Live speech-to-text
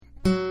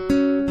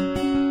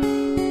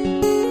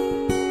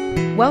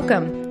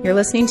Welcome. You're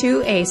listening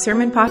to a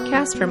sermon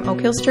podcast from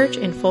Oak Hills Church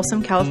in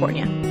Folsom,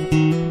 California.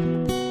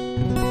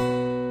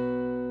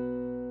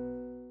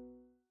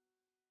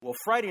 Well,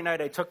 Friday night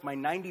I took my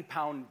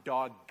 90-pound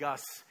dog,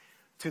 Gus,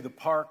 to the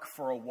park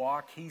for a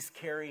walk. He's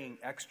carrying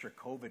extra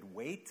COVID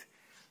weight,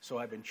 so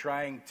I've been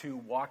trying to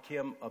walk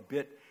him a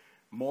bit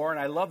more. And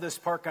I love this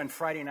park on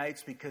Friday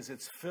nights because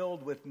it's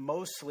filled with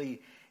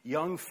mostly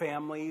young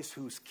families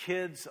whose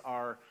kids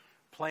are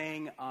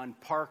playing on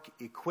park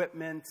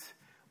equipment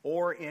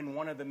or in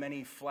one of the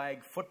many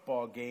flag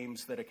football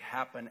games that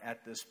happen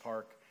at this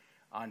park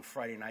on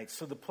Friday nights.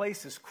 So the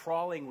place is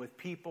crawling with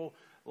people,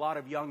 a lot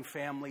of young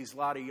families, a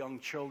lot of young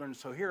children.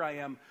 So here I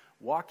am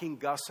walking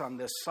Gus on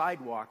this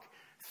sidewalk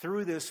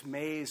through this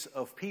maze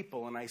of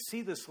people, and I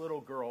see this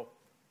little girl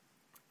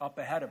up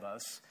ahead of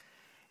us,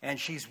 and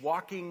she's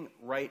walking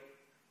right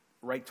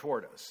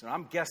toward us. And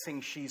I'm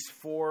guessing she's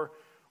 4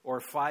 or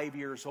 5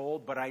 years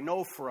old, but I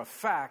know for a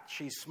fact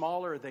she's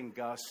smaller than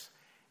Gus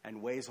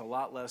and weighs a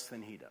lot less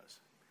than he does.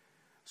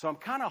 So I'm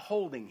kind of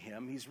holding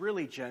him. He's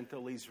really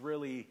gentle. He's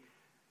really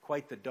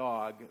quite the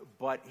dog,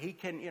 but he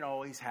can,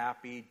 he's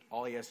happy.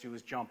 All he has to do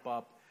is jump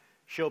up.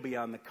 She'll be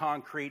on the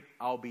concrete.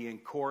 I'll be in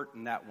court,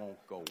 and that won't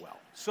go well.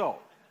 So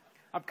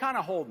I'm kind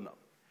of holding him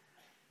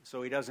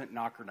so he doesn't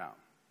knock her down.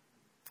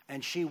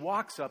 And she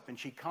walks up and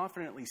she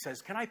confidently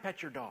says, "Can I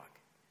pet your dog?"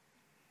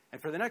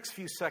 And for the next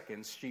few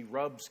seconds, she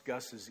rubs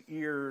Gus's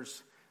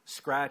ears,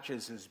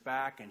 scratches his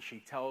back, and she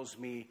tells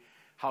me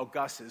how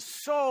Gus is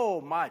so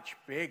much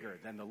bigger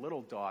than the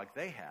little dog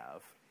they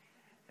have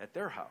at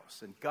their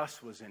house. And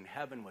Gus was in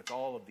heaven with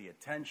all of the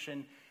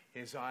attention.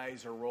 His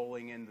eyes are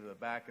rolling into the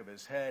back of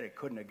his head. It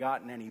couldn't have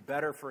gotten any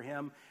better for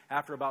him.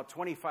 After about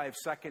 25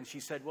 seconds,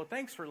 she said, "Well,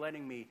 thanks for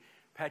letting me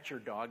pet your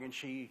dog." And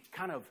she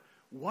kind of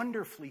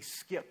wonderfully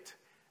skipped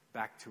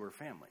back to her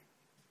family.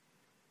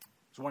 It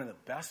was one of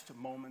the best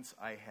moments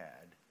I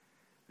had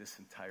this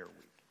entire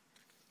week.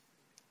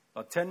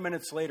 About 10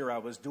 minutes later, I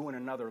was doing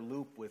another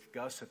loop with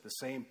Gus at the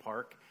same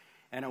park,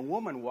 and a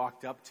woman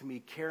walked up to me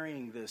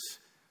carrying this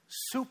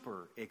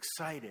super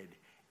excited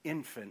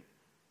infant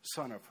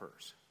son of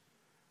hers.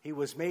 He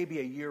was maybe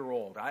a year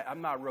old.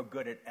 I'm not real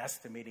good at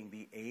estimating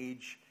the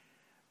age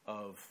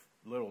of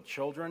little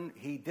children.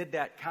 He did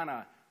that kind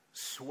of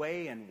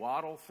sway and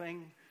waddle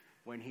thing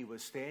when he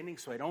was standing,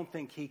 so I don't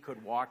think he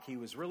could walk. He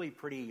was really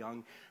pretty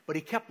young, but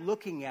he kept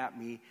looking at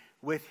me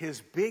with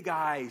his big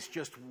eyes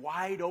just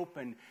wide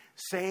open,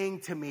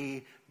 saying to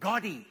me,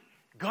 "Goddy,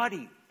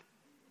 Goddy,"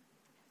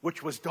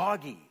 which was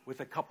doggy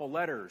with a couple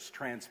letters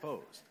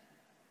transposed.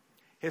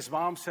 His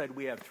mom said,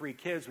 "We have 3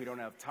 kids. We don't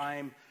have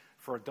time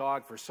for a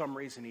dog. For some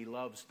reason, he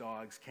loves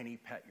dogs. Can he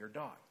pet your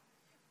dog?"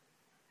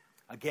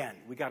 Again,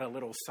 we got a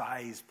little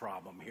size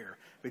problem here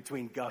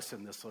between Gus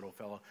and this little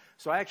fellow.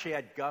 So I actually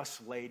had Gus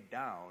laid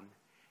down,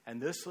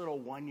 and this little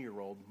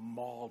 1-year-old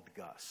mauled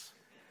Gus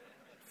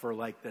for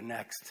like the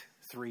next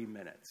 3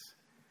 minutes.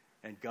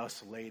 And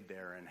Gus laid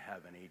there in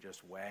heaven. He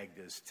just wagged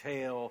his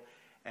tail,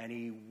 and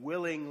he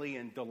willingly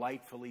and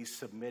delightfully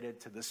submitted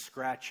to the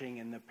scratching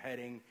and the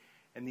petting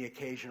and the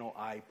occasional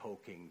eye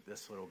poking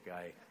this little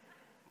guy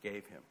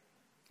gave him.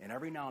 And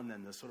every now and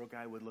then, this little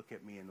guy would look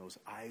at me, and those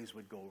eyes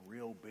would go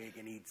real big,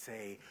 and he'd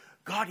say,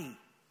 "Goddy,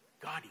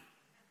 Goddy."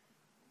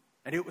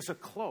 And it was a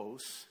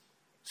close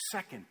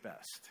second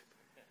best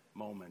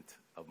moment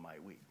of my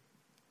week.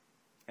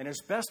 And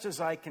as best as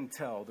I can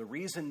tell, the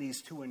reason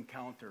these 2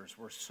 encounters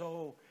were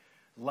so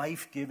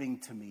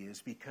life-giving to me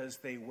is because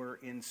they were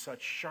in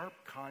such sharp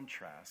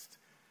contrast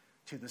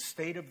to the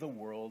state of the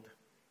world,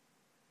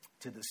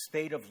 to the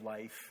state of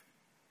life,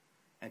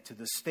 and to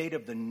the state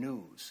of the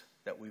news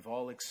that we've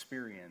all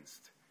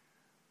experienced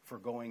for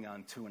going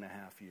on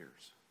 2.5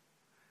 years.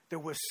 There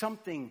was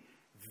something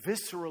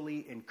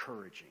viscerally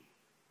encouraging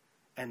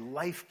and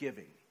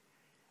life-giving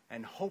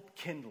and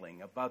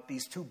hope-kindling about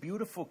these 2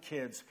 beautiful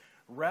kids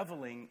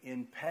reveling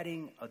in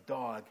petting a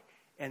dog,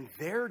 and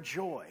their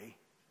joy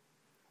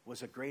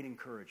was a great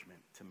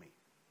encouragement to me.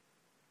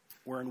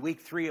 We're in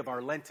week 3 of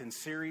our Lenten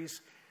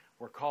series.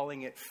 We're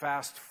calling it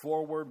Fast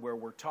Forward, where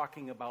we're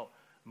talking about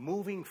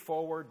moving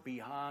forward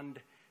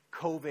beyond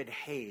COVID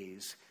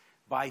haze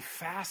by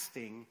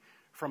fasting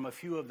from a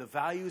few of the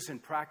values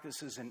and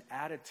practices and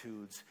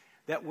attitudes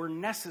that were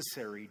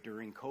necessary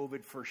during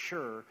COVID for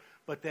sure,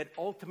 but that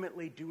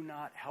ultimately do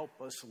not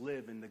help us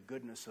live in the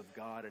goodness of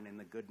God and in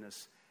the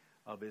goodness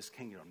of His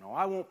kingdom. Now,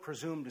 I won't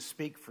presume to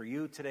speak for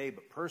you today,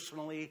 but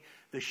personally,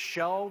 the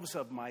shelves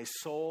of my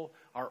soul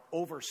are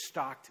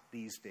overstocked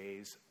these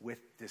days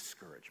with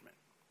discouragement.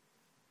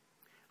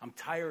 I'm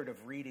tired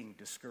of reading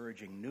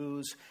discouraging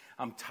news.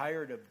 I'm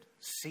tired of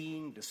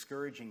seeing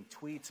discouraging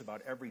tweets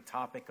about every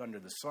topic under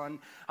the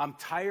sun. I'm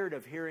tired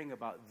of hearing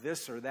about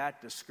this or that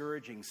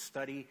discouraging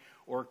study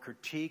or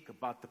critique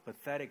about the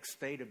pathetic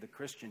state of the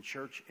Christian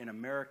church in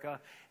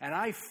America. And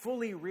I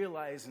fully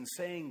realize in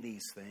saying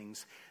these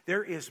things,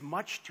 there is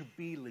much to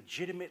be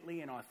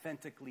legitimately and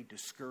authentically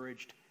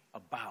discouraged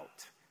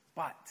about.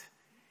 But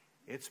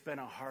it's been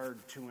a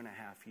hard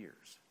 2.5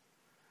 years.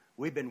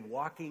 We've been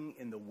walking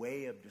in the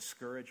way of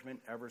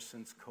discouragement ever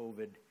since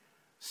COVID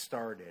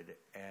started,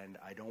 and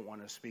I don't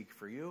want to speak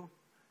for you,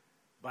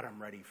 but I'm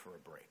ready for a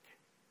break.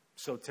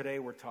 So today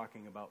we're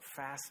talking about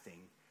fasting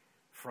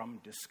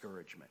from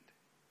discouragement.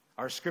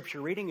 Our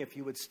scripture reading, if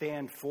you would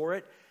stand for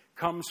it,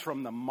 comes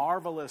from the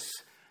marvelous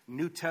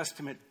New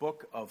Testament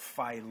book of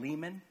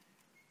Philemon.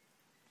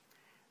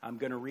 I'm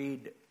going to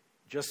read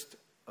just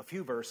a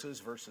few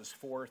verses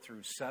 4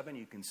 through 7.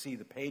 You can see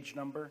the page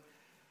number,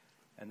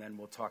 and then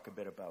we'll talk a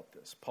bit about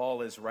this.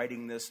 Paul is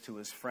writing this to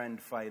his friend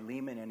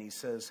Philemon, and he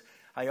says,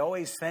 "I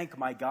always thank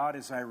my God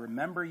as I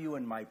remember you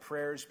in my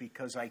prayers,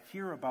 because I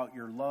hear about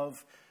your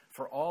love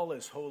for all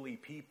his holy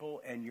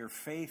people and your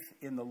faith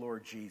in the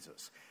Lord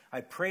Jesus.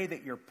 I pray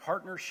that your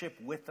partnership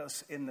with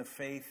us in the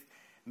faith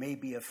may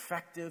be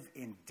effective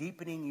in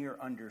deepening your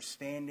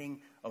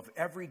understanding of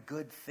every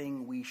good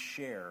thing we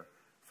share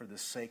for the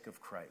sake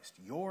of Christ.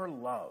 Your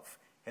love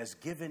has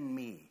given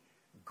me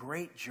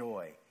great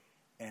joy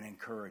and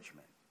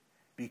encouragement,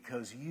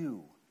 because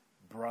you,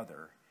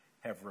 brother,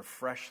 have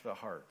refreshed the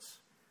hearts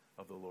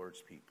of the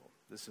Lord's people."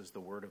 This is the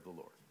word of the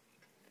Lord.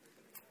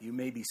 You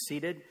may be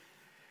seated.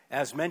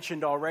 As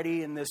mentioned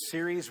already in this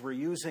series, we're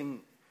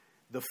using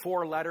the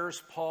 4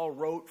 letters Paul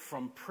wrote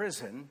from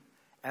prison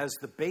as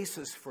the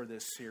basis for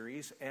this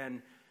series.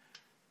 And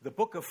the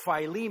book of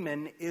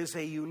Philemon is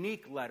a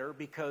unique letter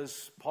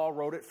because Paul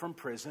wrote it from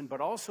prison, but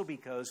also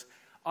because,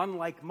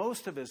 unlike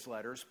most of his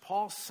letters,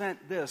 Paul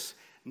sent this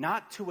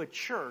not to a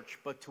church,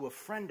 but to a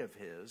friend of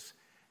his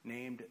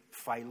named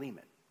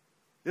Philemon.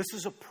 This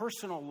is a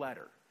personal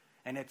letter,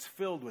 and it's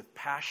filled with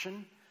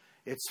passion,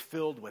 it's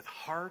filled with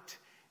heart,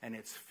 and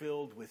it's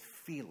filled with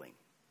feeling.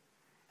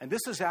 And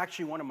this is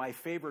actually one of my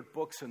favorite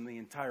books in the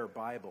entire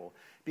Bible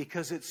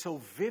because it so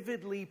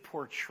vividly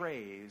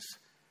portrays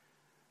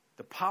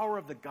the power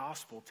of the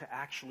gospel to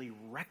actually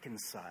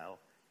reconcile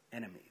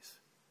enemies.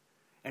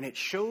 And it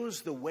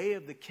shows the way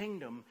of the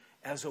kingdom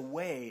as a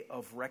way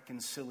of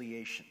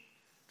reconciliation.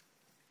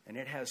 And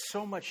it has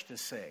so much to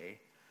say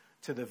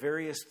to the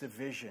various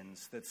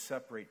divisions that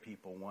separate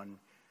people one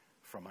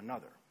from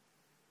another.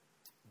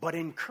 But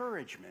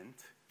encouragement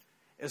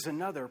is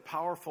another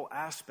powerful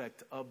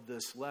aspect of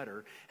this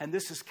letter, and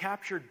this is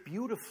captured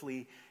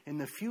beautifully in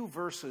the few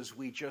verses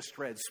we just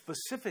read,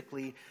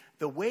 specifically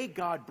the way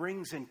God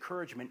brings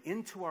encouragement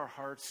into our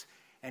hearts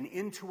and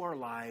into our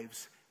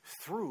lives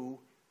through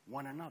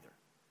one another.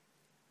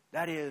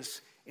 That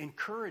is,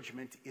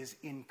 encouragement is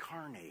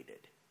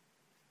incarnated.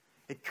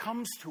 It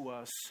comes to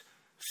us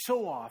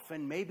so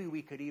often, maybe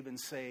we could even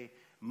say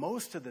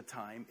most of the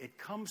time, it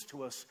comes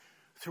to us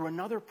through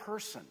another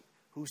person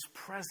whose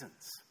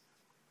presence,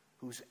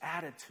 whose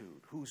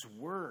attitude, whose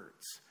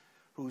words,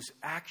 whose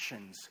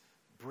actions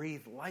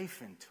breathe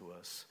life into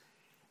us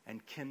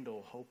and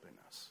kindle hope in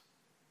us.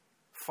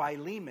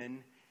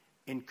 Philemon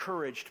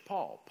encouraged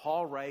Paul.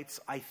 Paul writes,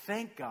 "I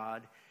thank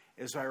God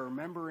as I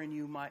remember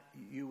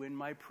you in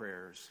my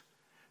prayers,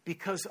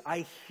 because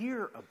I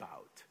hear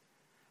about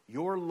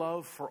your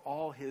love for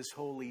all his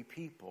holy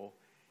people,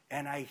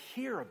 and I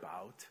hear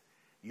about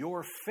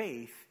your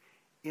faith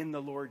in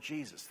the Lord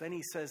Jesus." Then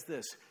he says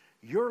this,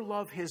 "Your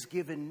love has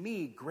given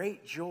me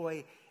great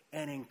joy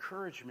and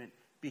encouragement,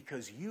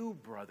 because you,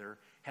 brother,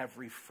 have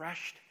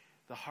refreshed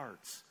the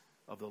hearts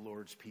of the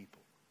Lord's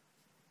people."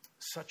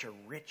 Such a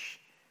rich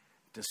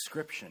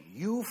description.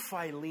 You,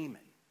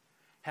 Philemon,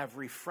 have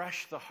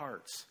refreshed the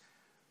hearts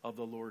of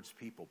the Lord's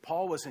people.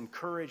 Paul was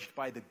encouraged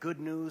by the good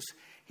news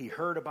he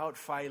heard about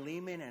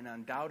Philemon, and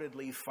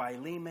undoubtedly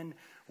Philemon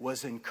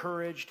was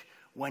encouraged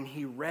when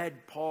he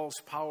read Paul's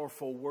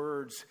powerful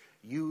words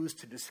used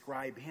to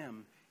describe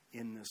him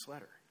in this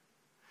letter.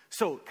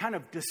 So, kind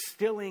of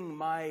distilling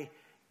my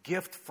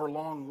gift for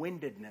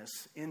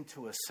long-windedness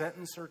into a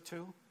sentence or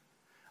two,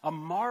 a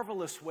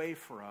marvelous way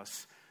for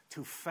us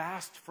to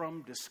fast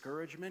from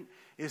discouragement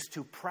is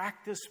to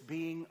practice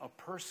being a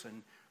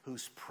person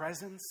whose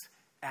presence,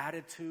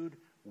 attitude,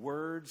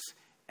 words,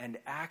 and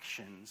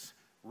actions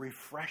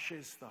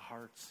refreshes the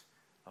hearts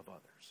of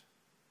others.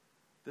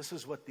 This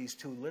is what these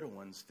 2 little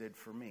ones did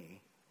for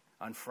me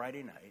on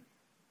Friday night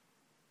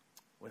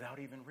without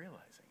even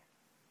realizing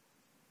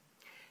it.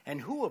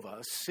 And who of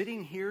us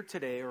sitting here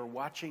today or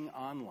watching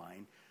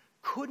online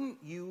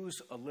couldn't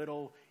use a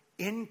little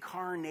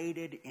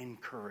incarnated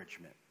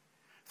encouragement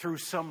through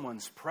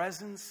someone's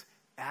presence,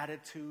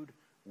 attitude,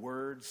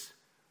 words,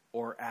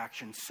 or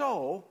action?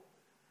 So,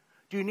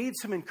 do you need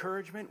some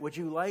encouragement? Would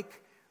you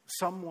like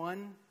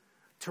someone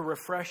to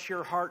refresh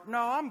your heart? No,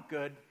 I'm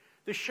good.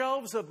 The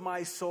shelves of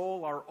my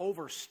soul are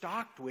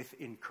overstocked with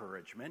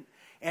encouragement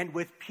and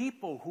with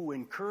people who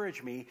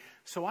encourage me,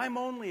 so I'm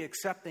only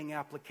accepting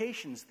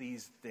applications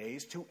these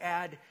days to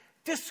add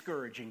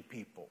discouraging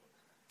people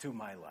to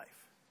my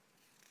life.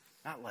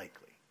 Not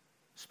likely,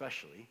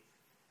 especially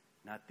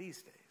not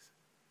these days.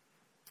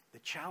 The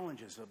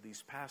challenges of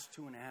these past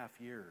 2.5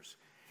 years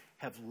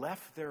have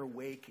left their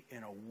wake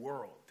in a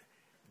world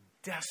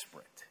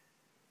desperate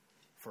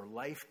for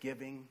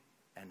life-giving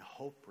and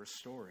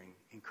hope-restoring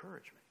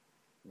encouragement.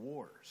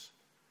 Wars,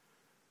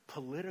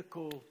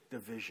 political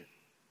division,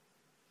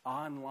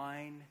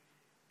 online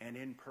and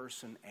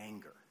in-person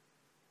anger,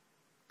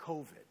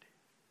 COVID,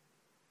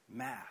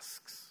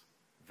 masks,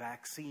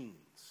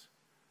 vaccines,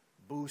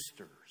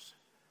 boosters,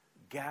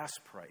 gas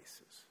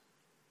prices,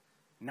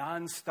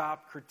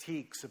 nonstop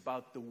critiques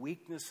about the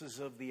weaknesses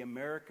of the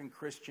American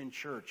Christian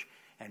church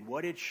and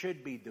what it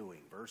should be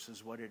doing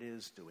versus what it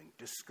is doing.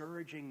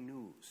 Discouraging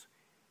news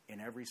in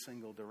every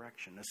single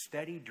direction. A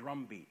steady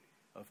drumbeat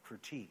of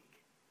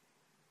critique,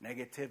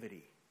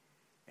 negativity,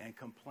 and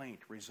complaint,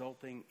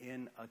 resulting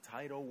in a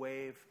tidal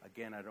wave.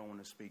 Again, I don't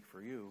want to speak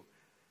for you,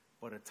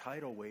 but a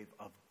tidal wave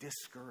of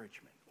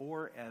discouragement.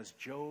 Or as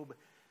Job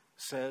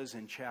says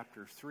in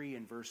chapter 3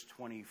 and verse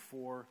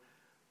 24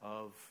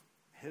 of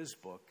his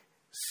book,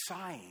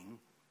 sighing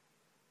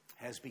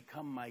has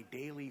become my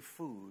daily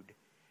food,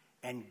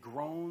 and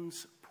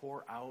groans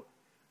pour out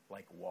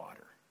like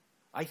water.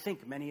 I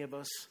think many of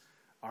us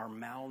are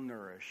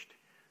malnourished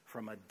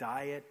from a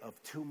diet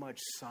of too much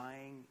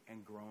sighing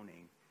and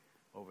groaning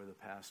over the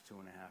past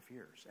 2.5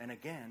 years. And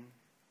again,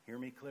 hear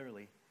me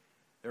clearly,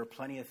 there are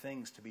plenty of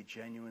things to be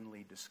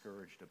genuinely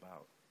discouraged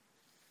about.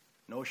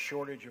 No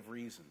shortage of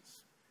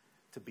reasons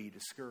to be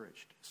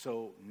discouraged.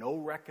 So no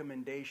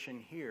recommendation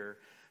here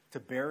to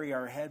bury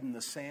our head in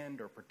the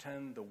sand or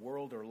pretend the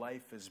world or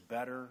life is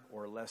better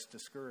or less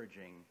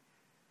discouraging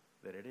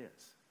than it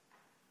is.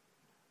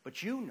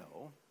 But you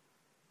know,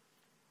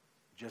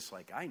 just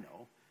like I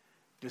know,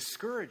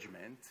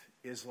 discouragement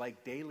is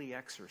like daily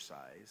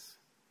exercise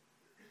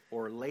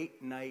or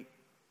late night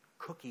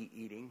cookie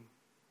eating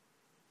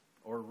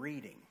or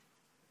reading,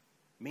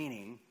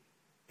 meaning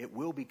it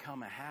will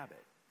become a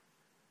habit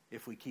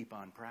if we keep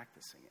on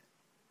practicing it.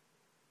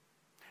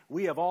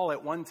 We have all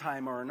at one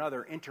time or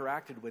another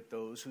interacted with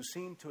those who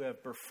seem to have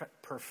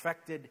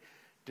perfected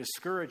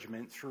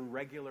discouragement through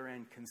regular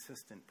and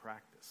consistent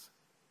practice.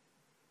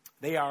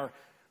 They are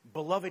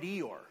beloved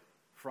Eeyore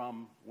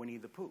from Winnie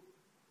the Pooh,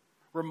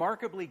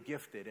 remarkably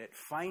gifted at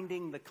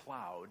finding the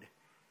cloud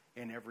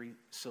in every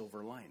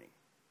silver lining.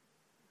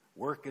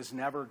 Work is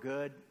never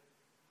good.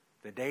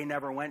 The day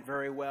never went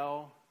very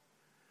well.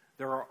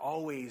 There are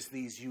always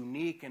these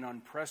unique and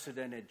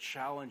unprecedented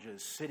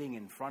challenges sitting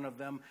in front of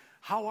them.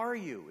 How are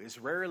you is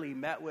rarely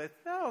met with,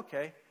 oh,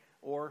 okay,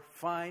 or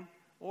fine,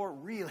 or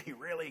really,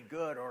 really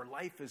good, or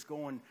life is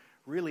going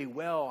really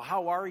well.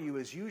 How are you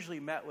is usually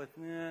met with,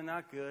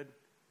 not good.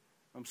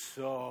 I'm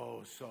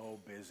so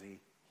busy.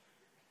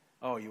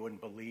 Oh, you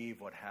wouldn't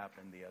believe what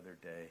happened the other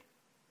day.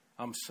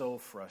 I'm so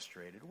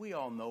frustrated. We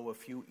all know a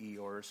few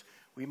Eeyores.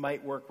 We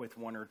might work with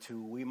one or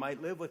two. We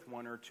might live with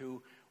one or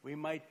two. We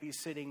might be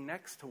sitting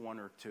next to one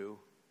or two.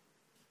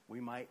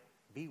 We might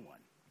be one.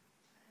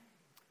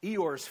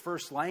 Eeyore's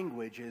first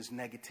language is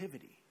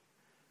negativity,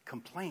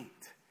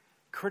 complaint,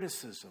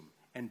 criticism,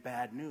 and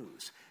bad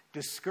news.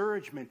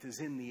 Discouragement is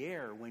in the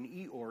air when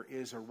Eeyore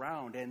is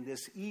around, and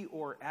this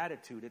Eeyore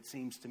attitude, it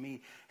seems to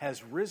me,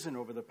 has risen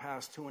over the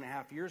past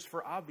 2.5 years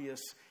for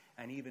obvious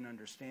and even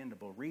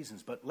understandable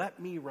reasons. But let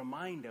me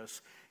remind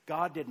us,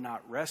 God did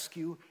not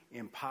rescue,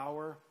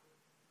 empower,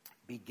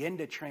 begin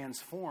to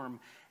transform,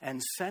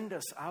 and send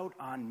us out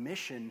on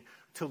mission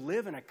to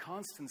live in a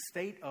constant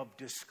state of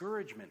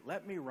discouragement.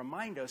 Let me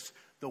remind us,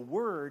 the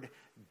word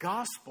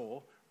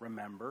gospel,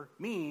 remember,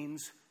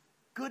 means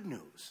good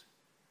news.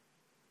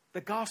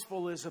 The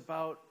gospel is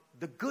about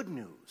the good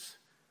news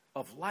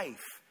of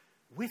life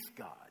with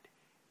God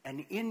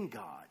and in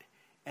God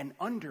and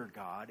under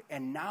God.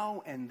 And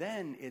now and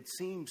then, it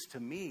seems to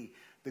me,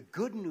 the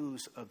good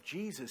news of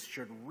Jesus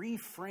should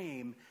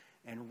reframe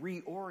and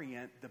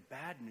reorient the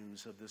bad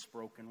news of this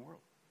broken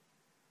world.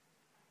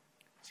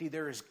 See,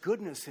 there is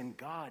goodness in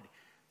God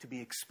to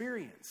be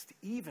experienced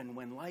even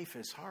when life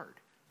is hard.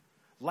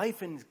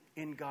 Life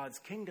in God's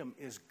kingdom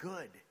is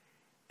good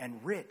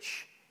and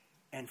rich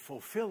and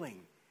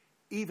fulfilling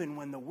even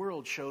when the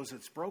world shows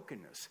its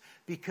brokenness.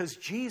 Because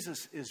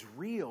Jesus is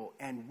real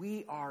and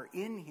we are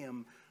in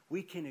him,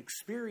 we can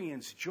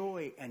experience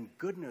joy and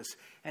goodness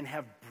and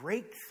have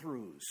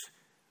breakthroughs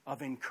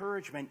of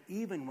encouragement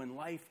even when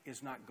life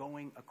is not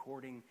going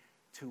according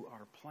to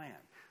our plan.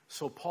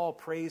 So Paul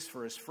prays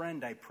for his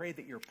friend. I pray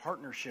that your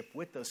partnership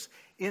with us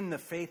in the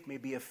faith may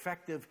be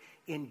effective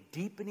in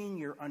deepening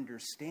your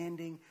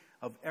understanding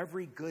of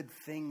every good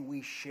thing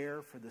we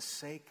share for the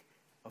sake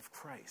of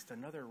Christ.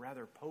 Another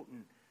rather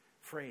potent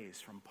phrase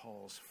from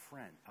Paul's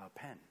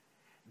pen.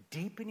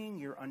 Deepening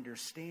your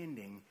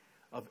understanding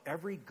of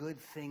every good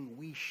thing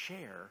we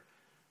share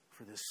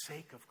for the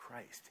sake of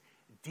Christ.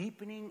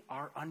 Deepening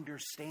our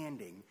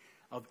understanding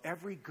of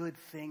every good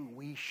thing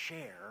we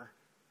share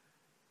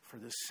for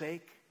the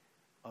sake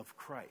of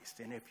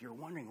Christ. And if you're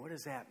wondering, what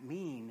does that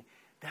mean?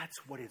 That's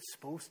what it's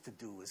supposed to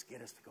do, is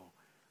get us to go,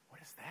 what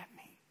does that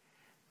mean?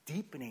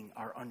 Deepening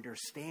our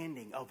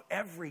understanding of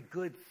every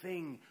good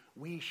thing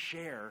we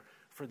share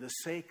for the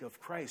sake of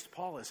Christ.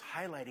 Paul is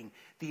highlighting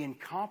the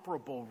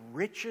incomparable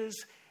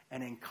riches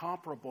and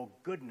incomparable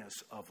goodness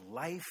of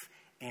life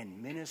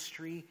and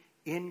ministry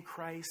in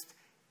Christ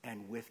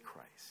and with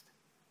Christ.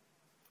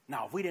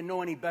 Now, if we didn't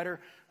know any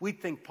better,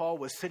 we'd think Paul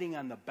was sitting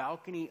on the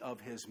balcony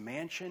of his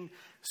mansion,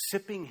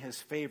 sipping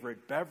his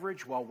favorite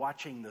beverage while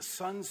watching the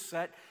sun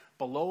set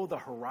below the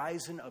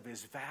horizon of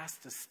his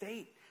vast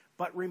estate.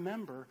 But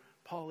remember,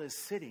 Paul is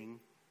sitting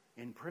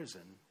in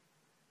prison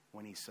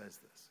when he says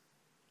this.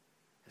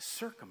 His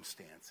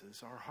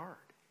circumstances are hard.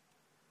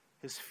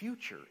 His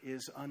future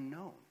is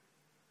unknown.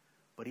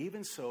 But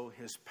even so,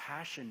 his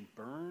passion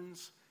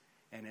burns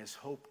and his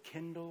hope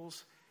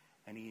kindles,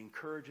 and he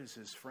encourages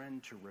his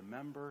friend to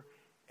remember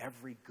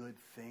every good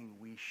thing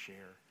we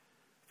share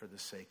for the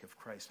sake of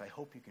Christ. I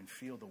hope you can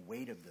feel the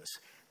weight of this.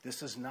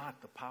 This is not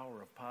the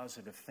power of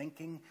positive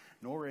thinking,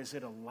 nor is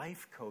it a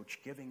life coach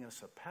giving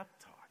us a pep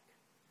talk.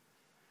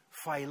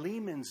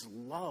 Philemon's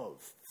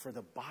love for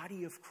the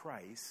body of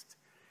Christ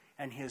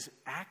and his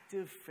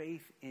active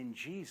faith in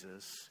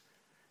Jesus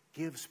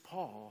gives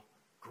Paul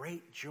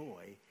great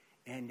joy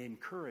and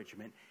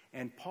encouragement.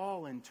 And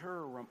Paul, in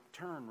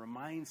turn,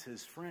 reminds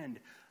his friend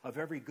of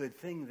every good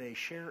thing they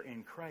share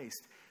in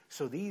Christ.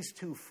 So these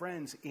two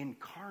friends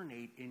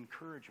incarnate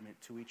encouragement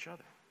to each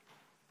other.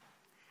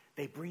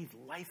 They breathe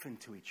life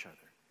into each other.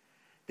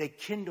 They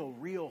kindle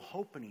real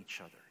hope in each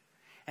other.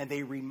 And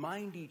they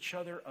remind each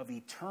other of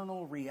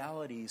eternal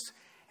realities.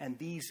 And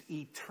these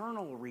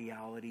eternal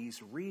realities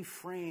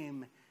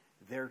reframe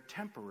their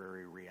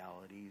temporary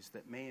realities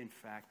that may in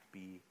fact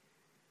be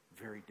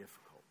very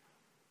difficult.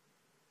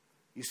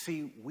 You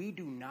see, we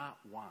do not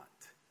want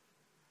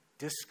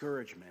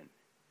discouragement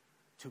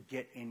to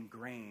get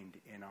ingrained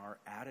in our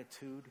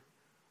attitude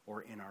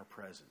or in our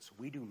presence.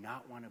 We do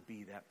not want to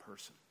be that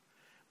person.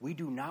 We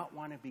do not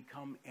want to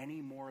become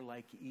any more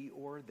like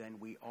Eeyore than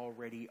we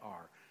already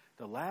are.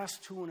 The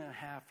last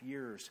 2.5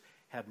 years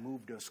have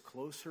moved us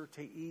closer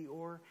to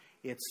Eeyore.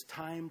 It's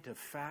time to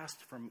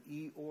fast from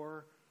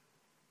Eeyore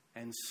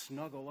and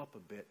snuggle up a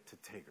bit to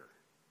Tigger,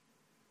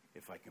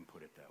 if I can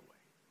put it that way.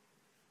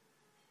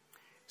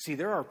 See,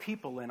 there are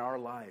people in our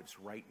lives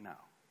right now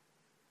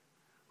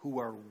who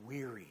are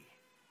weary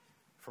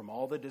from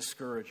all the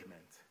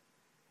discouragement,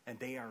 and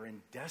they are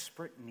in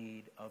desperate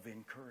need of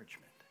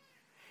encouragement.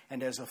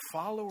 And as a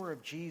follower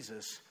of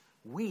Jesus,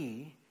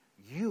 we,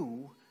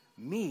 you,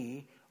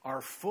 me,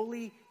 are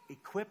fully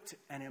equipped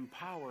and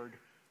empowered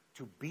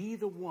to be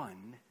the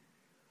one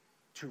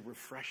to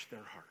refresh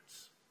their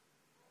hearts,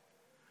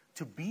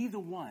 to be the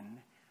one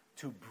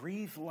to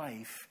breathe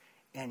life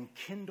and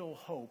kindle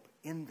hope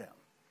in them.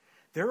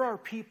 There are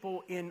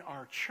people in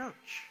our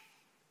church,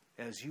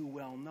 as you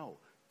well know.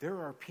 There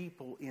are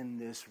people in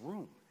this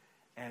room,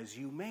 as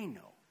you may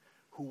know,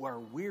 who are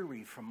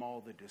weary from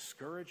all the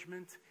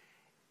discouragement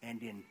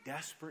and in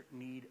desperate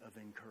need of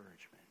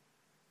encouragement.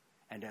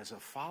 And as a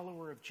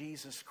follower of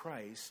Jesus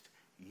Christ,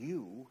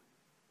 you,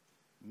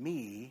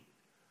 me,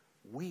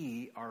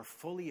 we are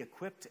fully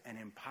equipped and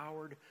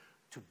empowered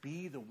to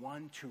be the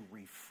one to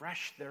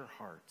refresh their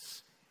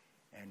hearts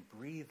and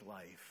breathe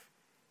life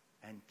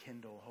and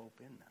kindle hope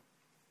in them.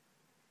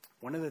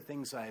 One of the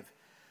things I've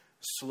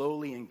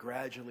slowly and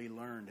gradually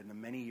learned in the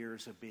many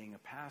years of being a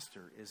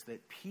pastor is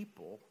that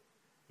people,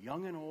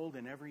 young and old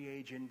and every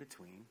age in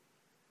between,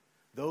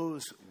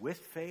 those with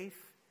faith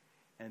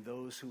and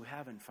those who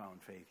haven't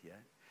found faith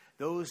yet,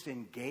 those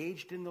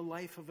engaged in the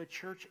life of a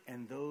church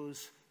and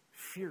those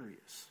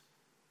furious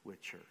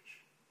with church,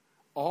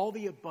 all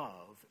the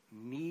above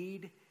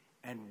need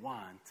and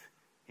want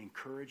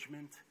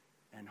encouragement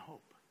and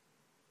hope.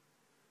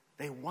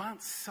 They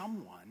want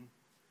someone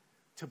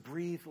to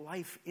breathe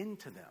life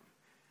into them.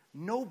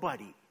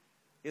 Nobody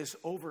is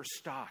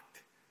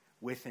overstocked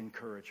with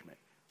encouragement,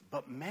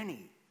 but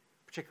many,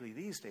 particularly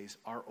these days,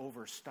 are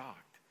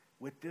overstocked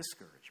with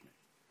discouragement.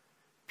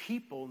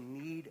 People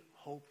need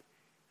hope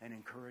and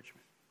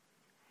encouragement.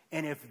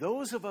 And if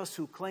those of us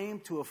who claim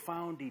to have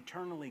found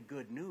eternally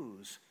good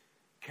news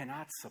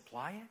cannot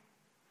supply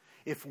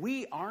it, if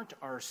we aren't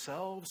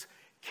ourselves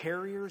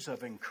carriers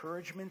of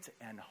encouragement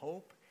and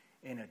hope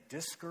in a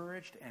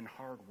discouraged and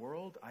hard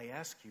world, I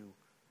ask you,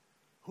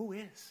 who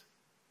is?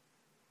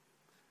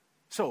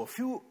 So, a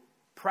few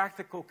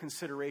practical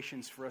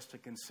considerations for us to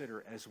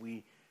consider as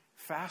we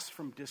fast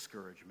from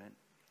discouragement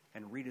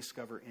and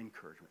rediscover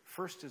encouragement.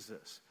 First is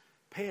this: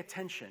 pay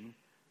attention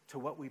to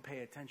what we pay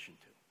attention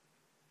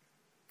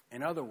to.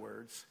 In other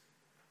words,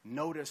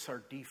 notice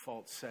our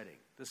default setting.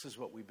 This is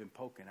what we've been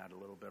poking at a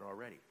little bit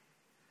already.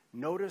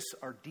 Notice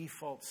our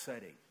default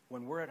setting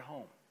when we're at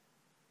home,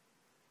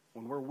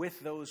 when we're with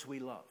those we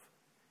love,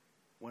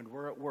 when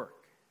we're at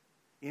work,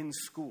 in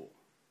school,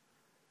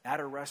 at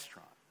a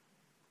restaurant,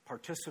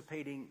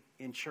 participating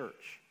in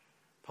church,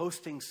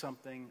 posting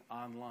something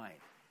online.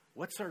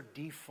 What's our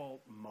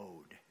default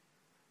mode?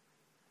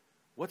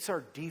 What's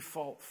our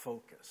default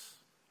focus?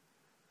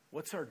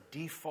 What's our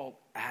default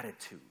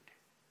attitude?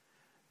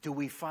 Do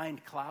we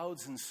find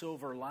clouds in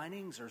silver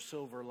linings or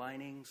silver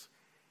linings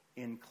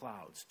in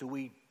clouds? Do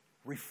we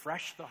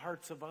refresh the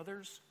hearts of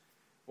others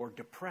or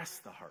depress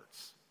the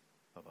hearts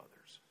of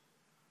others?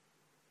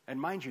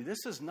 And mind you,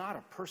 this is not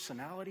a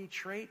personality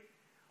trait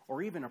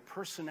or even a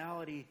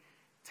personality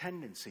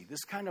tendency,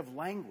 this kind of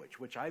language,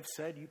 which I've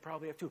said you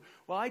probably have too.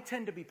 Well, I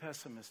tend to be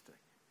pessimistic.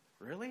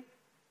 Really?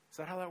 Is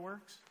that how that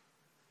works?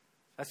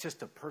 That's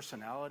just a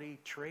personality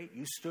trait?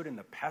 You stood in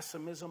the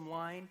pessimism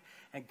line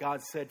and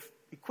God said,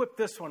 equip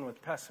this one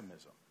with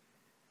pessimism.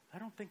 I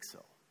don't think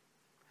so.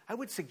 I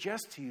would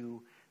suggest to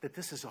you that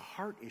this is a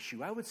heart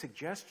issue. I would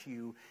suggest to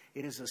you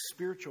it is a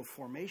spiritual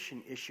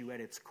formation issue at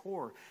its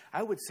core.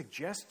 I would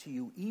suggest to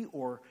you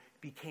Eeyore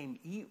became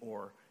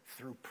Eeyore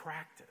through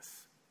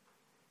practice.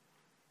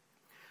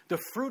 The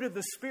fruit of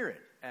the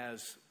Spirit,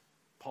 as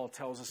Paul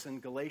tells us in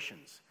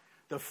Galatians,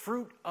 the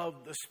fruit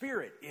of the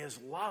Spirit is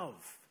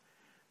love,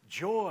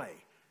 joy,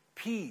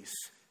 peace,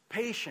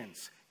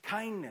 patience,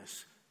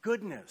 kindness,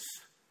 goodness,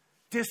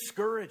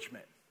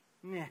 discouragement.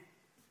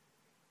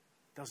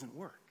 Doesn't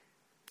work.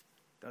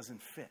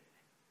 Doesn't fit.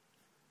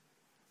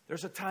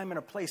 There's a time and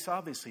a place,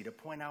 obviously, to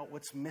point out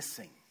what's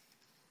missing,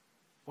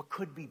 what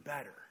could be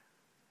better.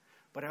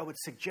 But I would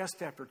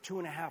suggest after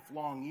 2.5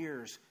 long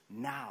years,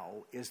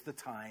 now is the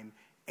time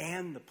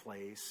and the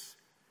place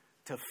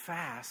to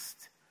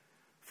fast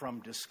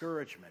from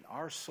discouragement.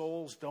 Our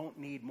souls don't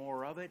need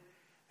more of it,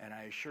 and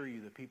I assure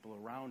you the people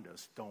around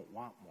us don't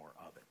want more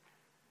of it.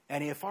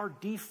 And if our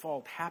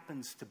default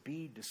happens to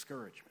be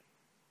discouragement,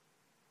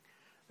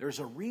 there's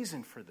a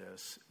reason for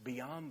this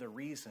beyond the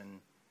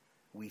reason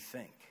we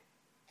think.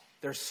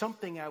 There's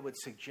something I would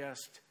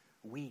suggest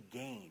we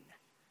gain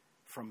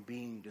from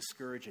being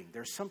discouraging.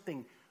 There's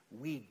something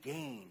we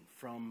gain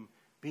from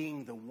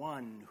being the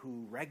one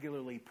who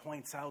regularly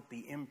points out the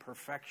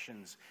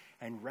imperfections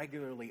and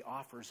regularly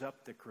offers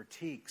up the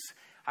critiques.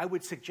 I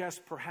would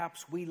suggest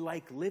perhaps we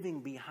like living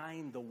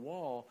behind the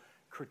wall.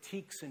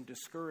 Critiques and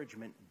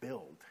discouragement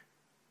build.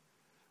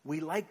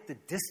 We like the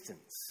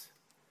distance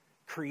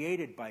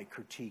created by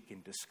critique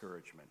and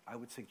discouragement. I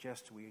would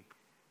suggest we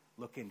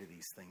look into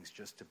these things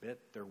just a bit.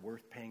 They're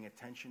worth paying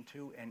attention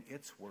to, and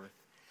it's worth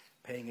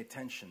paying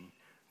attention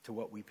to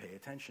what we pay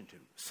attention to.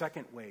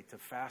 Second way to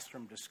fast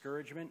from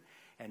discouragement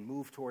and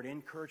move toward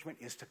encouragement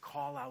is to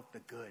call out the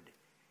good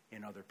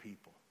in other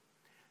people.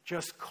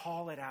 Just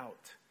call it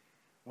out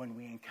when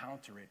we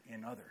encounter it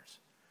in others.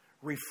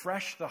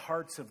 Refresh the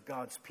hearts of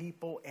God's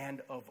people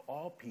and of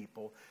all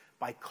people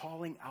by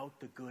calling out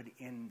the good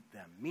in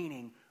them,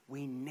 meaning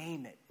we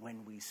name it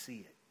when we see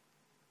it.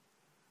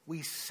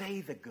 We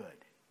say the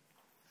good.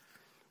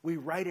 We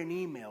write an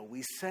email.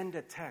 We send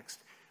a text.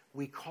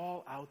 We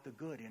call out the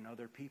good in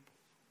other people.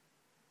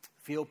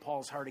 Feel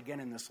Paul's heart again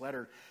in this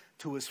letter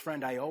to his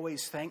friend. I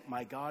always thank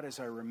my God as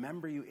I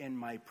remember you in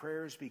my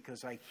prayers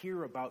because I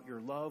hear about your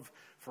love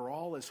for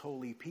all his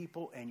holy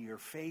people and your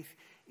faith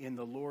in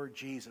the Lord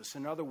Jesus.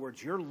 In other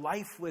words, your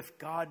life with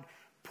God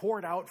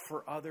poured out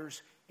for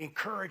others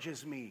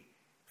encourages me,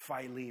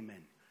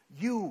 Philemon.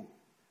 You,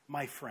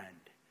 my friend,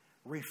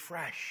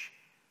 refresh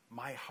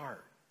my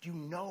heart. Do you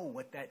know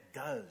what that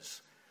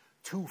does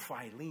to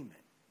Philemon?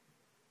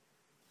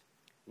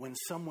 When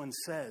someone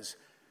says,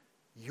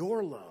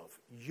 your love,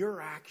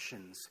 your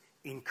actions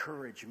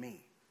encourage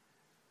me.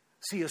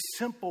 See, a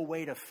simple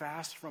way to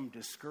fast from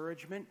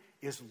discouragement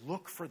is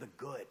look for the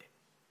good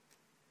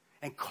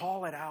and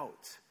call it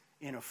out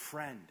in a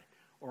friend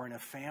or in a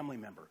family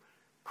member.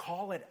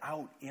 Call it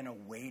out in a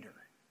waiter.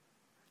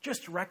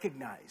 Just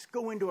recognize,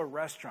 go into a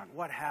restaurant,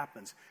 what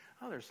happens?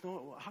 How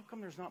come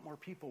there's not more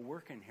people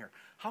working here?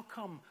 How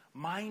come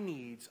my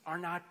needs are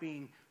not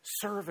being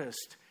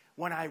serviced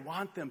when I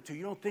want them to?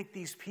 You don't think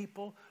these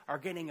people are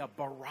getting a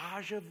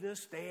barrage of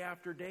this day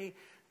after day?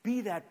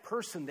 Be that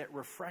person that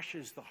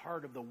refreshes the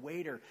heart of the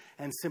waiter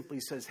and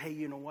simply says, hey,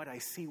 you know what? I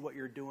see what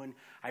you're doing.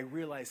 I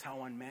realize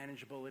how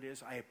unmanageable it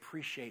is. I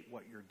appreciate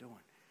what you're doing.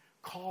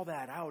 Call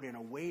that out in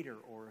a waiter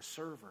or a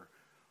server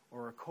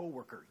or a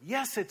coworker.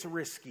 Yes, it's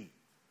risky.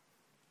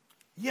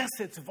 Yes,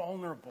 it's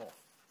vulnerable.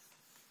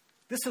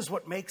 This is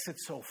what makes it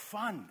so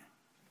fun,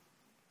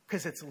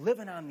 because it's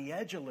living on the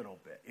edge a little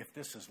bit, if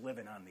this is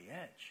living on the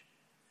edge.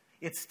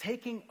 It's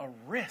taking a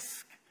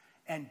risk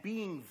and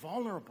being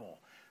vulnerable.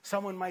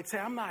 Someone might say,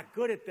 I'm not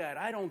good at that.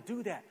 I don't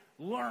do that.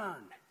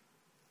 Learn.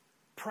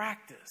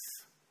 Practice.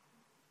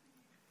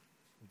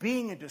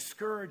 Being a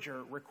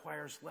discourager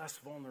requires less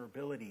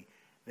vulnerability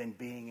than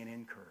being an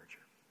encourager.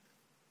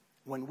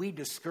 When we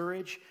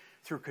discourage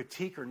through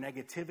critique or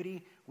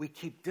negativity, we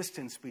keep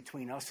distance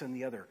between us and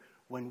the other.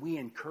 When we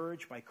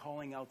encourage by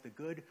calling out the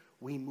good,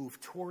 we move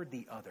toward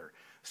the other.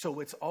 So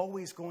it's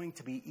always going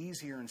to be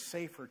easier and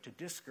safer to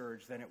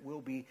discourage than it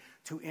will be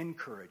to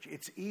encourage.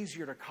 It's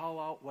easier to call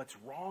out what's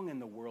wrong in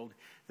the world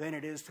than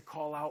it is to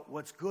call out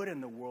what's good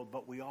in the world,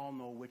 but we all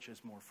know which is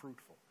more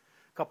fruitful.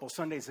 A couple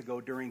Sundays ago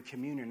during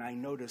communion, I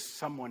noticed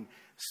someone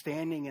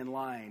standing in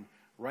line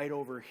right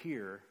over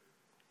here,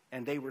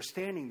 and they were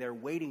standing there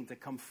waiting to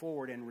come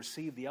forward and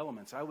receive the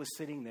elements. I was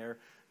sitting there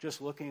just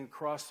looking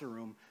across the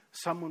room.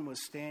 Someone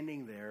was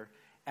standing there,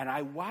 and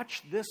I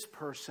watched this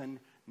person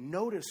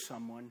notice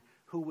someone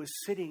who was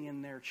sitting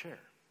in their chair.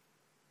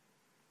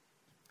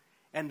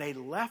 And they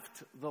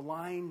left the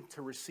line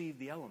to receive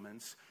the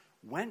elements,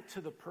 went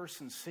to the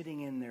person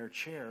sitting in their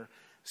chair,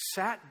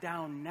 sat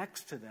down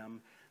next to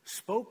them,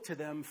 spoke to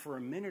them for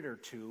a minute or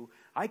two,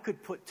 I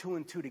could put two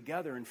and two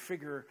together and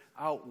figure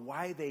out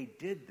why they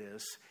did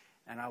this,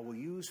 and I will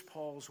use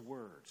Paul's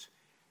words.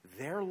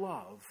 Their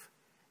love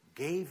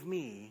gave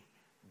me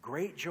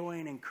great joy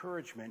and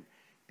encouragement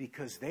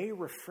because they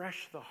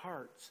refreshed the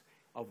hearts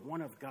of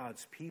one of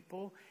God's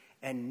people,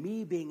 and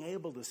me being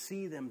able to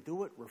see them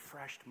do it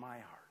refreshed my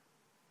heart.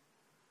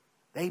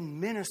 They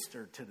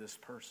ministered to this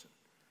person,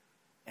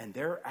 and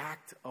their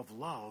act of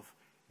love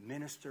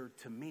ministered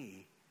to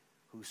me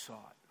who saw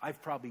it.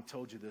 I've probably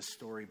told you this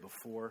story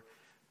before,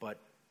 but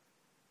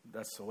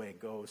that's the way it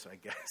goes, I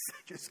guess.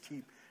 I just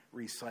keep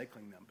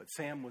recycling them. But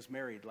Sam was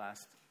married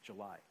last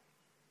July.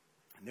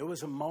 And there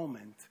was a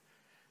moment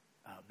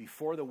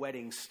before the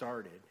wedding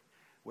started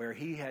where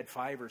he had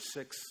 5 or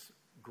 6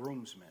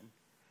 groomsmen,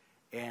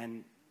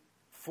 and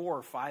 4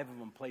 or 5 of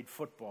them played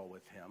football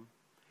with him.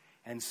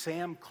 And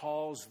Sam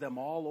calls them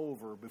all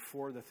over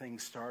before the thing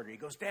started. He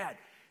goes, Dad,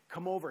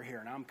 come over here.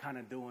 And I'm kind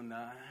of doing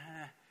the,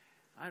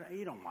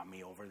 you don't want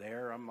me over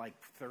there. I'm like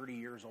 30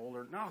 years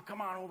older. No, come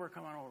on over.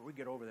 We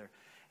get over there.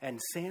 And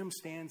Sam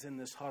stands in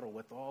this huddle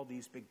with all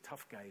these big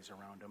tough guys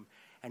around him.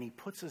 And he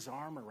puts his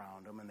arm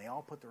around them, and they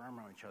all put their arm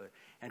around each other.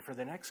 And for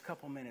the next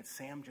couple minutes,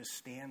 Sam just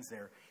stands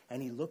there,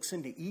 and he looks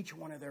into each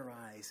one of their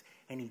eyes,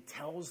 and he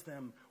tells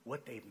them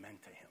what they've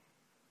meant to him.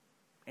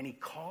 And he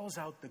calls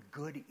out the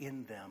good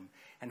in them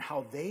and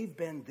how they've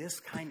been this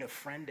kind of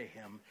friend to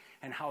him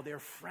and how their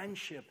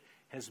friendship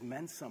has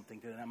meant something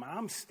to them. And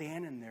I'm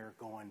standing there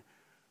going,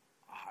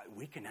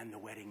 we can end the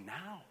wedding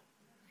now.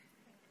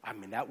 I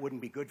mean, that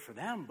wouldn't be good for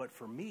them, but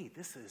for me,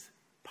 this is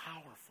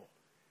powerful.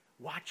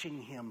 Watching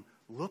him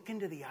look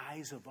into the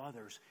eyes of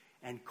others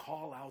and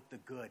call out the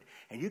good.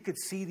 And you could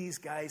see these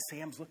guys,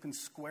 Sam's looking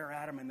square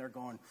at him, and they're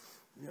going,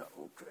 yeah,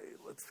 okay,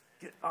 let's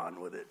get on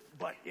with it.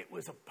 But it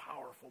was a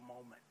powerful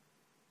moment.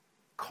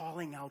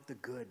 Calling out the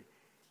good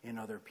in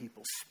other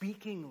people,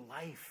 speaking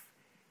life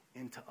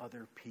into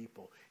other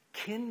people,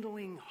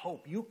 kindling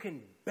hope. You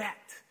can bet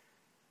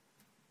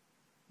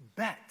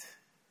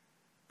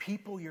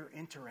people you're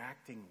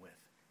interacting with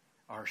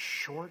are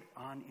short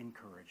on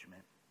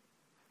encouragement,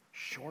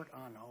 short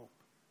on hope,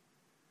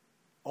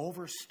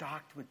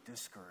 overstocked with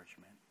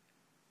discouragement,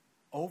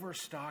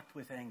 overstocked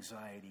with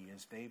anxiety,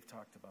 as Dave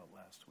talked about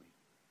last week.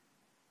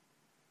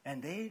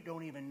 And they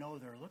don't even know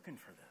they're looking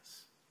for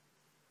this.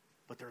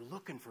 But they're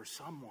looking for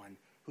someone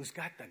who's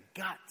got the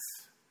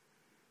guts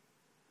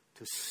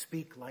to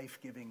speak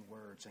life-giving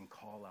words and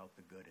call out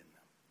the good in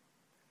them.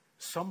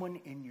 Someone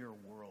in your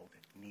world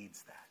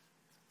needs that.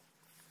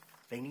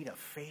 They need a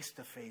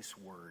face-to-face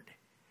word.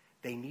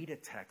 They need a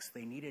text.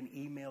 They need an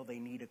email. They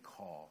need a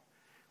call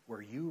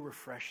where you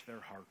refresh their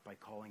heart by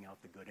calling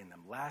out the good in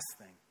them. Last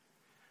thing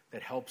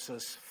that helps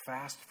us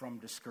fast from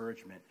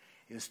discouragement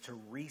is to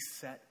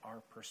reset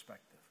our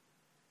perspective.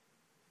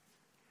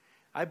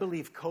 I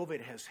believe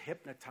COVID has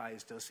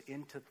hypnotized us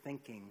into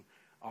thinking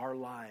our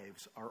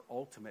lives are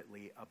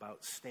ultimately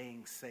about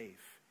staying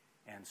safe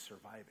and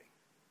surviving.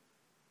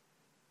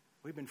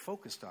 We've been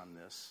focused on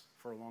this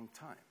for a long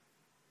time.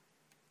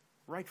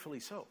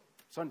 Rightfully so.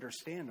 It's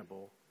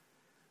understandable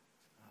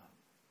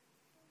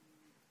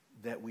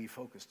that we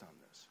focused on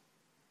this.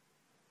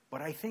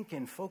 But I think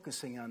in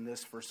focusing on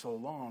this for so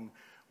long,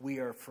 we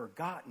are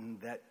forgotten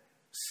that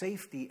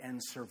safety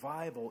and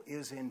survival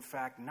is in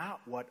fact not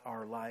what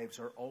our lives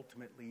are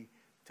ultimately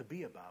to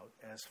be about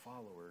as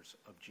followers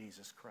of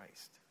Jesus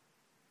Christ.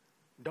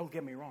 Don't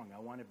get me wrong,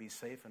 I want to be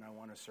safe and I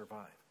want to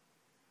survive.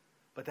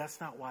 But that's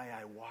not why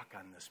I walk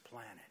on this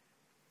planet.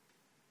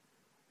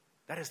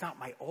 That is not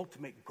my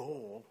ultimate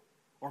goal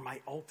or my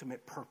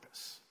ultimate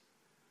purpose.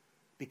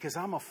 Because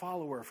I'm a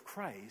follower of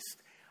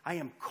Christ, I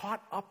am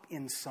caught up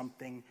in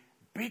something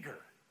bigger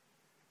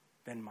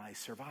than my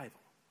survival.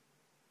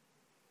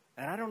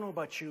 And I don't know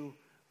about you,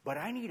 but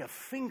I need a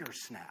finger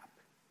snap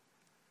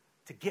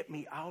to get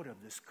me out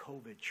of this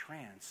COVID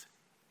trance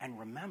and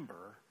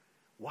remember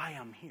why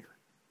I'm here.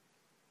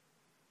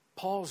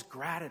 Paul's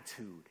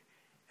gratitude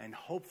and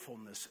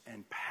hopefulness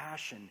and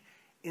passion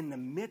in the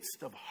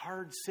midst of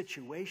hard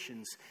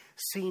situations,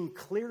 seen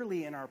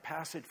clearly in our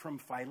passage from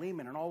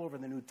Philemon and all over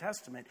the New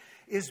Testament,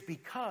 is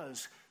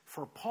because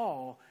for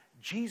Paul,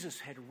 Jesus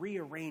had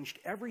rearranged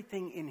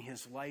everything in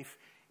his life,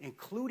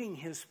 including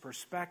his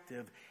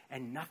perspective,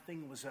 and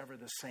nothing was ever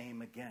the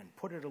same again.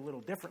 Put it a little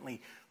differently,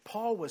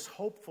 Paul was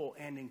hopeful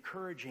and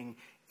encouraging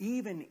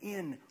even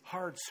in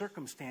hard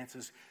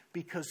circumstances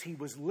because he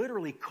was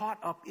literally caught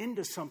up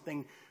into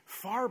something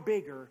far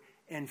bigger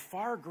and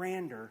far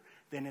grander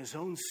than his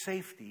own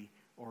safety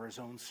or his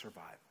own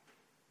survival.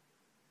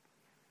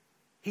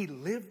 He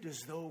lived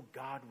as though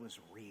God was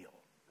real.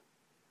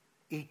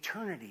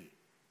 Eternity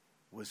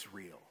was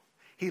real.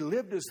 He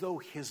lived as though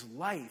his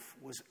life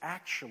was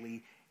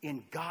actually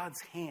in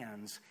God's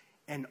hands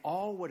and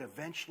all would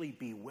eventually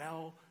be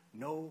well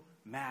no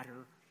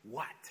matter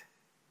what.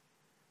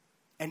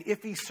 And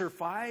if he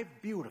survived,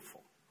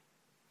 beautiful.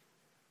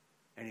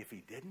 And if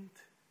he didn't,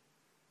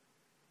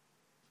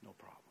 no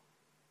problem.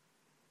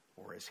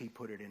 Or as he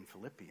put it in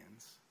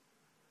Philippians,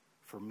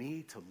 for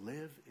me to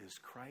live is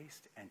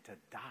Christ and to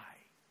die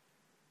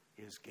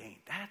is gain.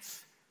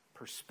 That's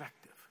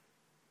perspective.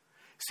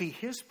 See,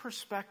 his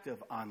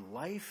perspective on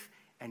life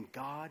and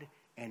God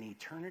and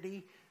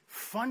eternity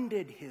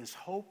funded his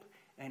hope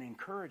and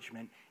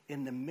encouragement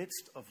in the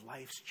midst of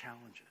life's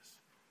challenges.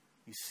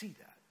 You see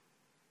that.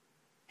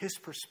 His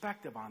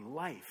perspective on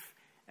life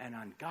and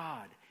on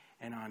God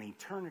and on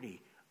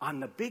eternity, on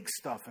the big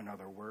stuff, in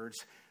other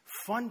words,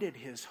 funded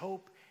his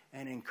hope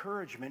and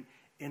encouragement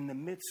in the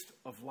midst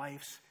of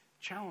life's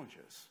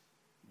challenges,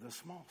 the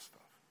small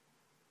stuff.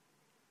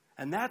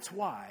 And that's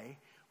why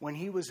when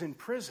he was in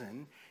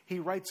prison, he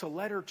writes a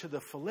letter to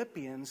the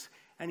Philippians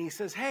and he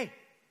says, hey,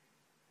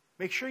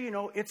 make sure you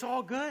know it's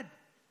all good.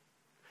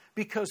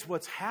 Because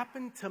what's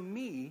happened to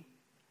me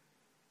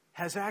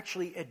has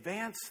actually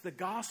advanced the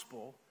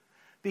gospel,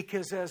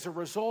 because as a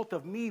result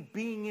of me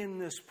being in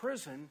this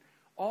prison,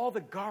 all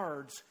the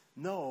guards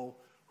know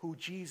who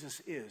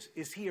Jesus is.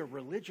 Is he a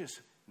religious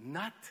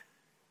nut?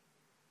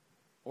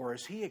 Or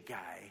is he a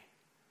guy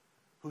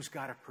who's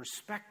got a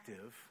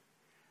perspective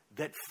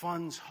that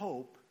funds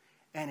hope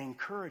and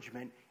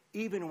encouragement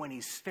even when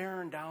he's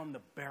staring down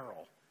the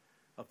barrel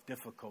of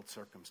difficult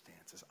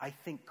circumstances? I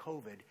think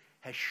COVID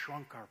has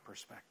shrunk our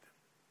perspective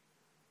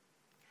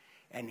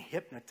and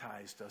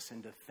hypnotized us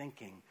into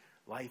thinking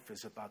life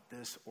is about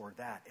this or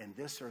that, and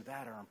this or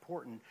that are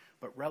important,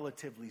 but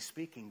relatively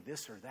speaking,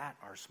 this or that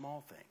are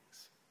small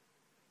things.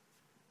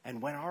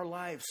 And when our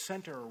lives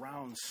center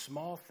around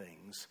small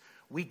things,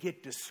 we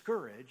get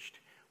discouraged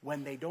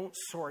when they don't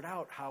sort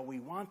out how we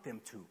want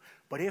them to.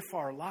 But if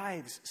our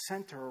lives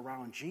center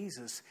around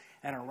Jesus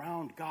and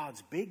around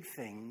God's big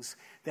things,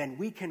 then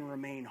we can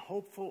remain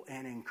hopeful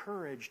and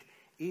encouraged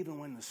even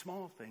when the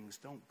small things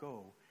don't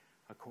go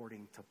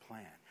according to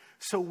plan.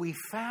 So we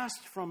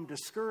fast from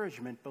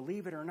discouragement,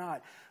 believe it or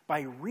not,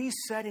 by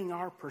resetting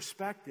our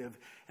perspective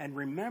and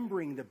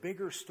remembering the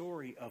bigger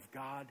story of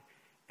God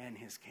and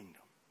his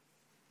kingdom.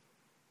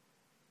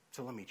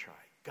 So let me try.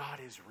 God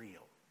is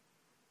real.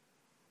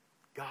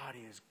 God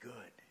is good.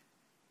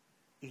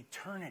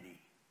 Eternity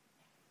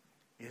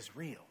is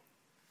real.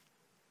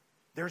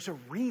 There's a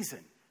reason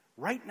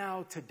right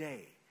now,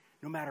 today,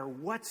 no matter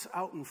what's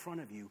out in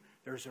front of you,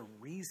 there's a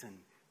reason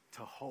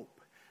to hope.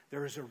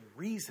 There's a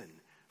reason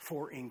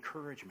for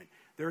encouragement.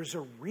 There's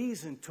a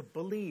reason to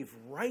believe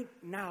right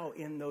now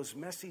in those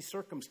messy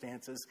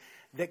circumstances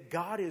that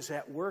God is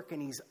at work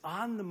and he's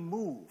on the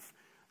move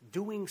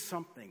doing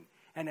something.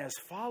 And as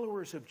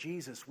followers of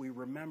Jesus, we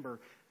remember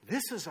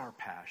this is our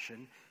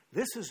passion,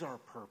 this is our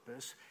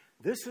purpose,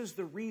 this is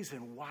the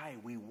reason why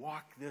we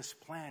walk this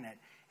planet,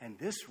 and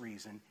this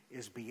reason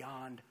is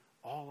beyond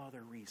all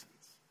other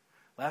reasons.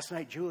 Last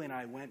night, Julie and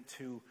I went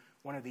to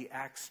one of the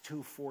Acts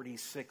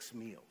 2:46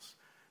 meals.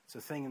 It's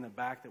a thing in the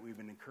back that we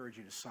would encourage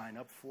you to sign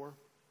up for.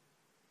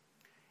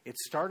 It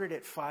started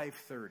at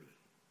 5:30.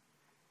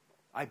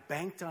 I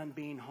banked on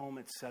being home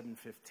at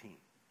 7:15.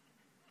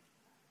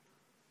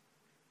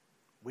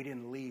 We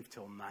didn't leave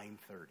till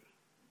 9:30.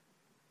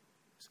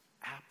 It's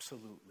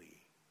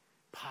absolutely,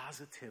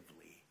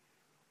 positively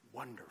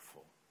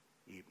wonderful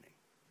evening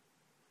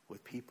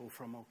with people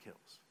from Oak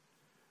Hills.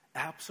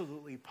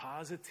 Absolutely,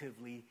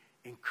 positively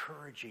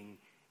encouraging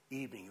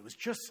evening. It was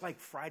just like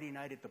Friday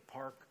night at the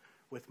park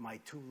with my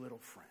two little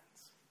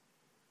friends.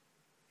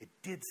 It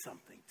did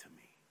something to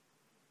me.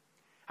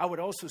 I would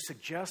also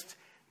suggest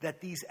that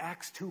these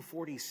Acts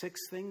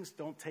 2:46 things,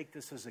 don't take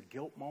this as a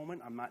guilt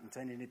moment. I'm not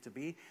intending it to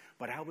be.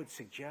 But I would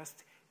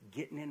suggest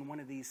getting in one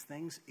of these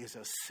things is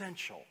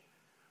essential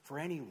for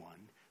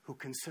anyone who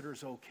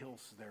considers Oak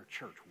Hills their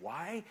church.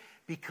 Why?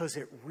 Because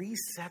it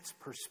resets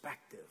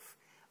perspective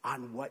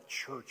on what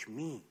church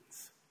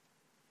means.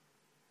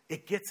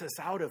 It gets us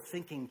out of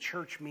thinking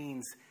church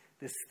means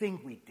this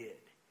thing we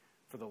did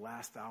for the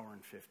last hour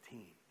and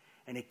 15.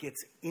 And it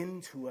gets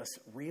into us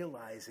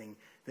realizing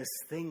this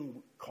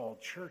thing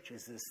called church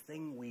is this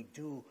thing we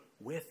do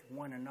with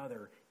one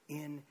another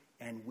in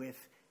and with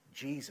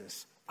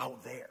Jesus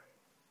out there.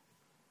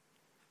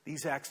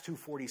 These Acts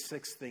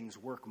 2:46 things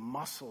work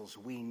muscles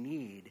we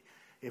need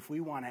if we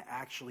want to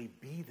actually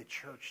be the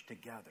church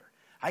together.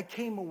 I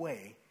came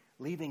away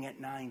leaving at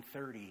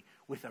 9:30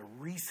 with a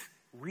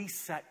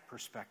reset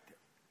perspective.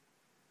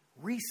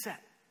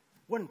 Reset.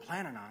 Wasn't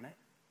planning on it.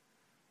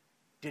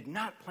 Did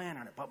not plan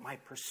on it, but my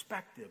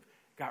perspective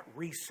got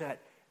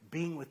reset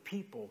being with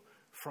people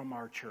from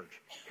our church.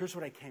 Here's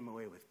what I came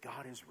away with.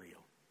 God is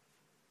real.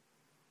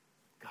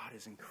 God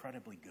is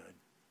incredibly good.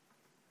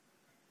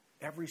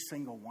 Every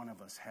single one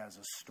of us has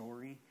a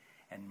story,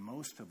 and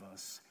most of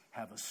us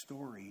have a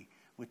story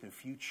with a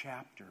few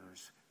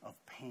chapters of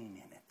pain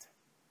in it.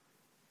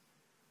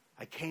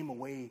 I came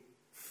away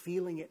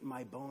feeling it in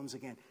my bones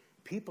again.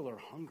 People are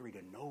hungry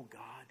to know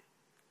God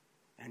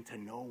and to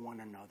know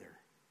one another.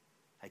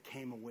 I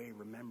came away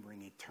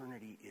remembering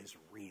eternity is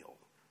real.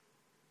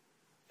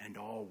 And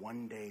all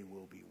one day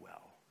will be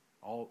well.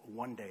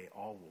 One day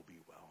all will be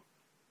well.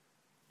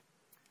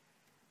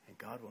 And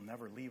God will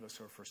never leave us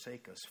or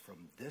forsake us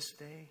from this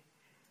day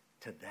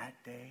to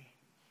that day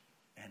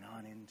and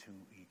on into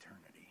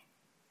eternity.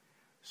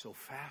 So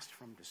fast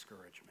from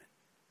discouragement.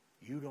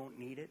 you don't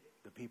need it,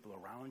 the people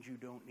around you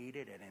don't need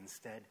it, and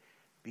instead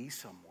be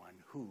someone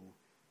who,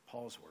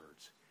 Paul's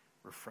words,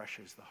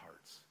 refreshes the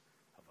hearts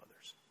of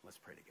others. Let's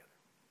pray together.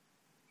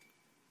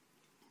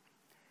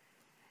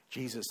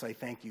 Jesus, I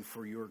thank you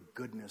for your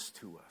goodness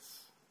to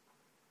us.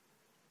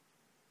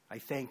 I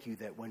thank you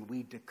that when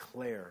we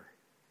declare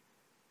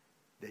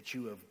that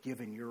you have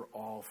given your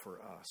all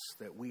for us,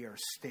 that we are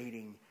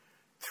stating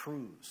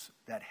truths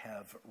that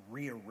have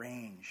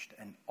rearranged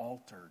and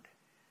altered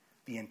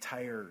the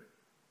entire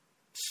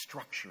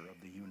structure of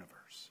the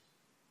universe.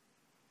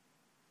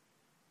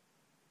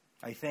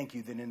 I thank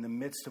you that in the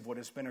midst of what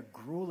has been a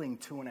grueling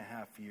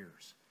 2.5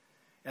 years,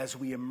 as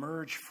we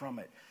emerge from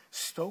it,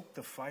 stoke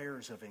the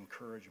fires of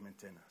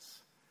encouragement in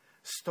us.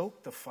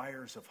 Stoke the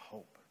fires of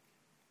hope.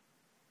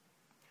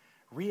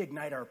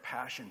 Reignite our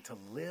passion to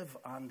live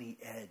on the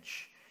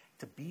edge,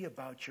 to be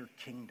about your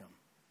kingdom,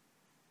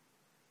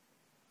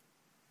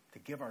 to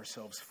give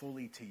ourselves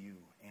fully to you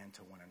and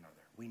to one another.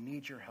 We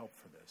need your help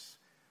for this,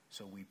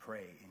 so we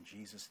pray in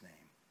Jesus'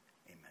 name.